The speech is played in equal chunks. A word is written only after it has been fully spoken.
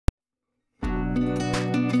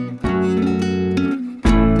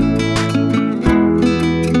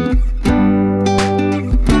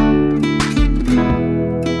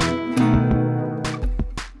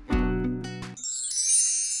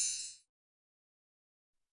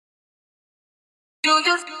Like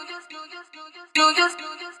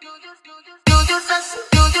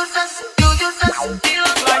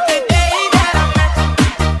the day that I met you,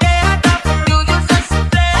 the day I got for you,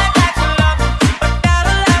 fled back to love, but now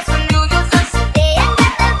the last one you just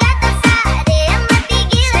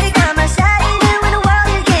Stick on my side even when the world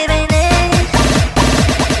is giving in.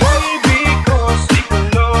 Baby, go sleep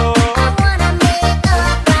alone. I wanna make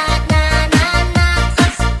up right now, nah, nah.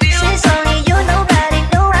 Since only you, nobody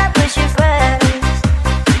knew I put you first.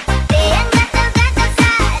 They ain't got the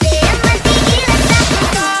side, they ain't my tequila.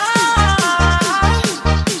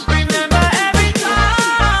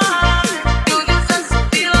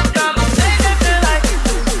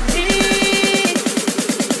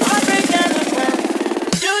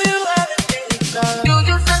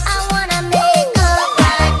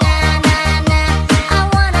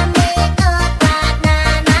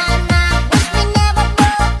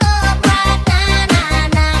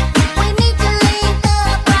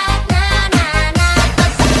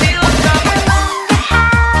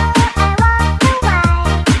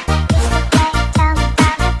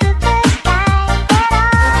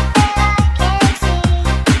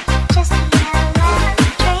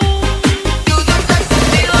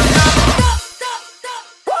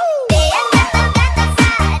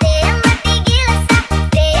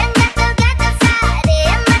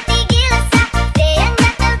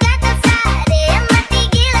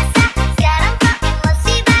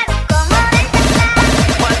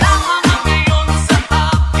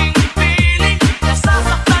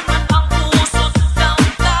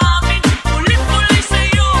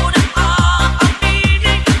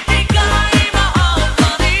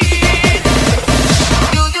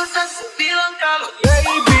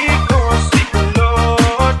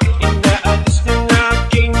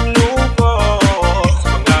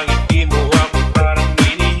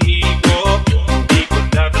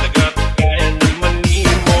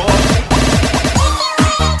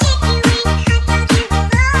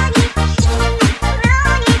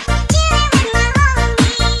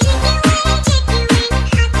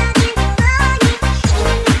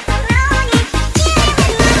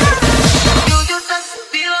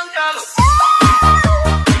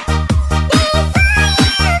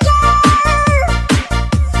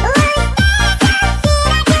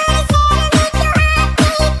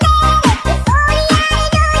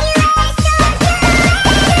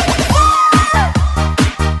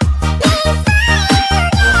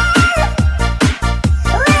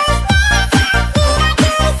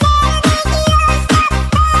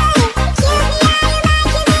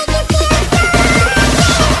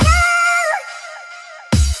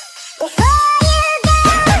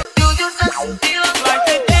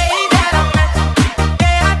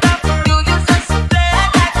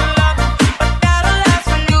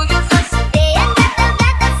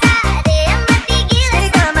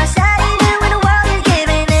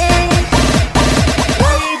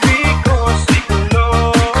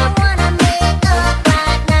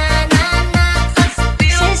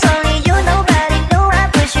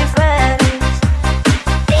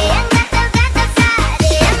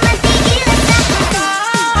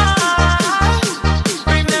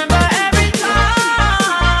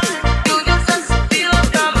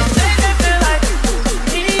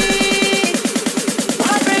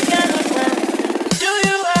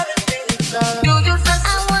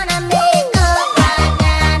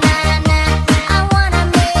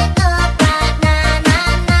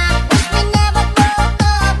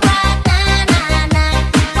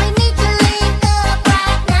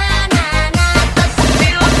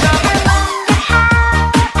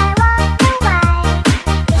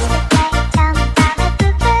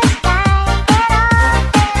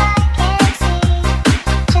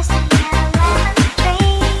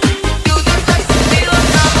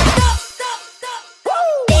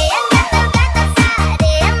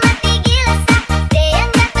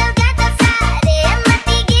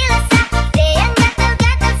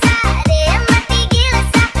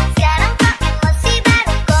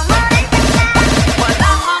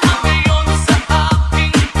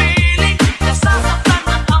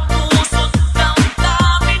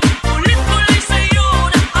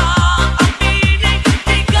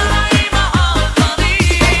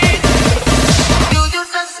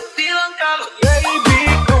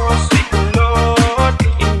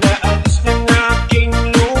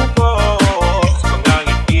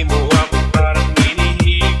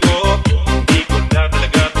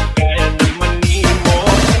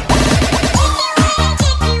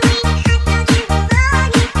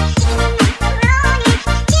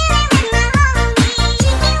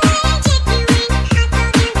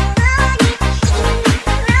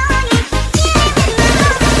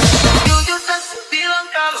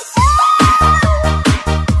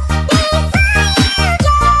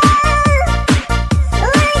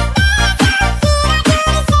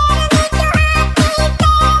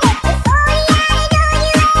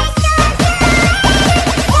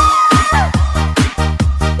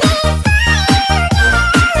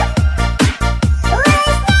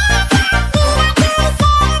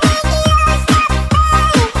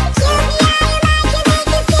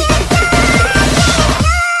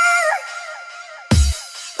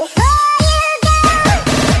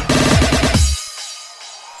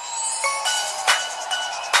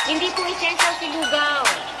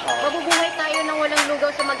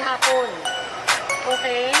 sa maghapon.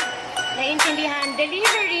 Okay? Naintindihan,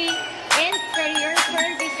 delivery and courier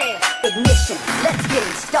services. Ignition, let's get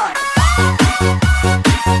it started.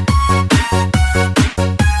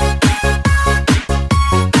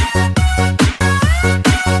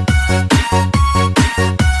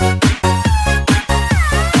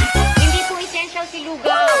 Hindi po essential si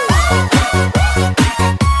lugaw.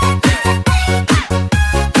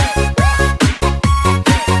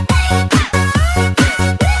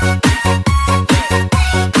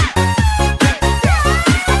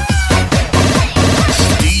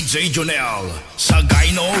 DJ Jonel sa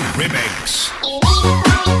Gyno Remix.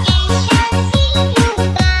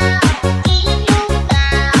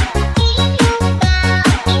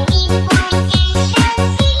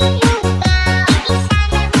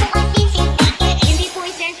 Hindi po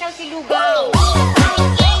essential si lugaw.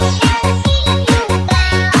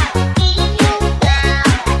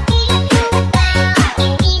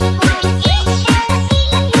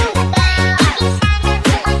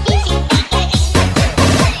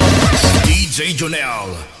 DJ Jonel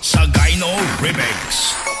sa Gyno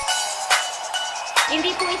Remix.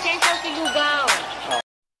 Hindi po essential si lugaw.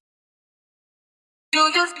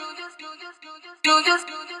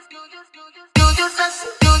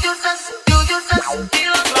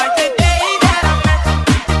 Like the day that I met you,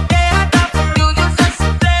 the day I got from you, you just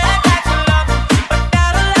said that you love me, but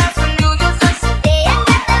that'll last when you just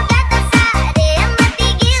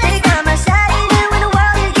Stick on my side even when the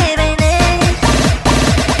world is giving in.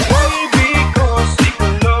 baby, cause you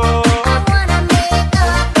know I wanna make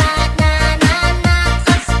up right now.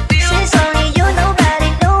 feels Since only you, nobody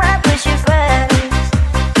know I push you first.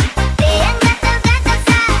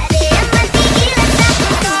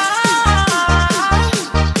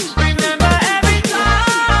 remember every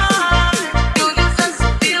time you just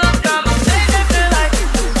feel come make me feel like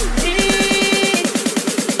me.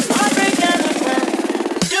 Heartbreak never went.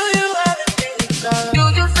 Do you ever think so? You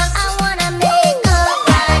just I wanna make up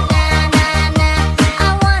right now. I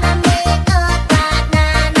wanna make up right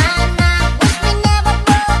now. Wish we never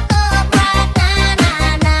broke up right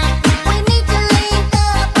now. We need to link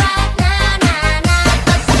up right now.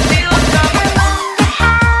 feel come. I wonder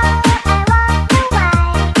how, I wonder why.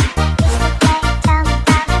 It's the way tell me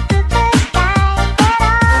about the blue sky. That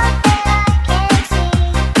all that I can see,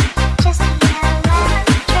 just a yellow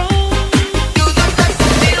dream. You just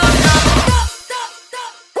feel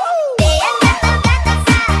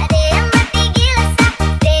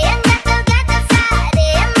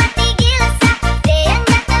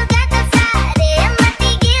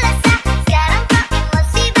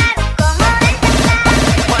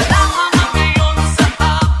wala ka na ngayon sa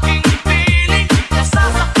aking piling.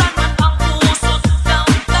 Nasasaktan man ang puso't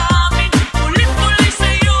damdamin. Ulit-uli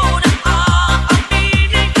sa'yo na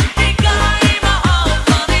aaminin, ika'y mahal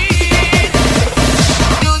pa rin.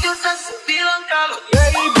 You just bilang kalo.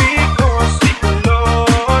 Baby, cause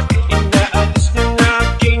ikulot, inaalis ng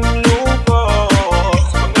aking lubos.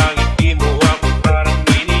 Mga ngiti mo ako parang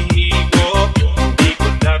minihigop. Hindi ko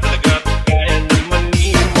na talaga kaya na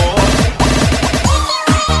malimot.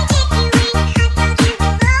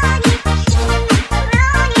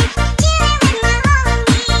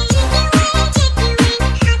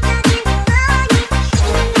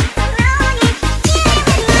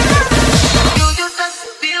 You just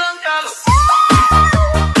bilang kalo.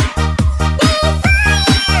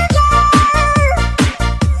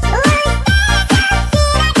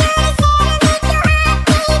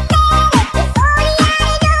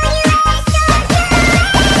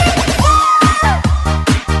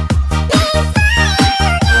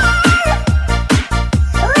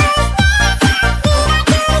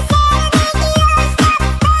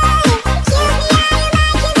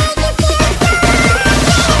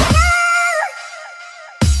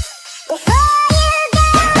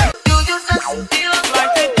 You just feel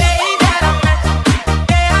like the day that I met you, the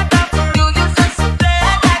day I got from you. You just said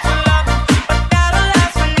that you love me, but that'll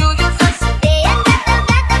last when you just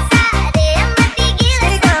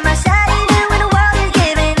Stick on my side even when the world is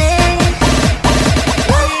giving in.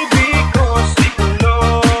 Baby, cause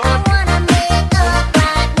ikulot, I wanna make up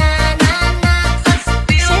right now.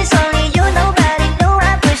 Since only you, nobody know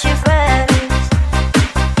I push you first.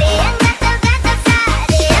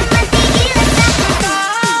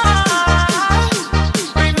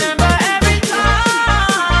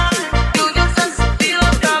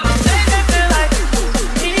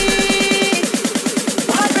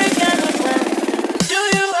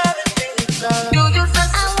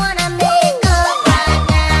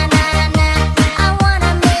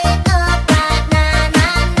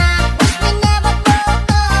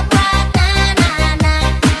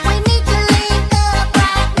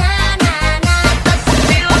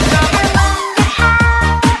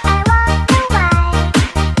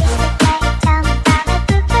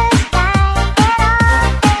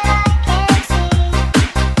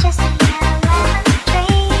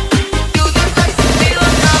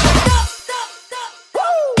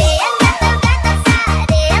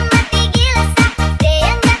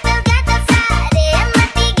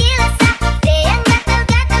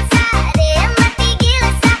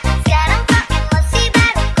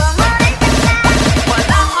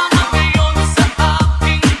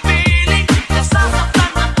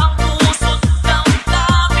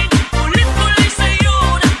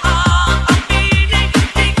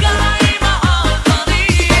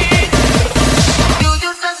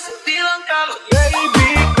 talo. Baby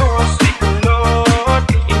ko si kulot,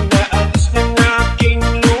 inaalis ng aking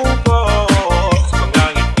lungkot. Sa mga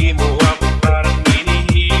ngiti mo ako parang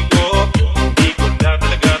hinihigop. Hindi ko na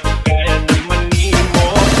talaga ito kaya na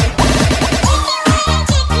malimot.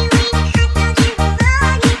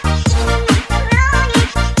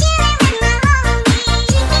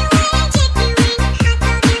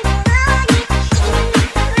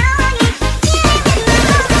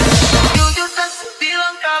 Jujur tak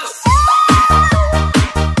bilang kalau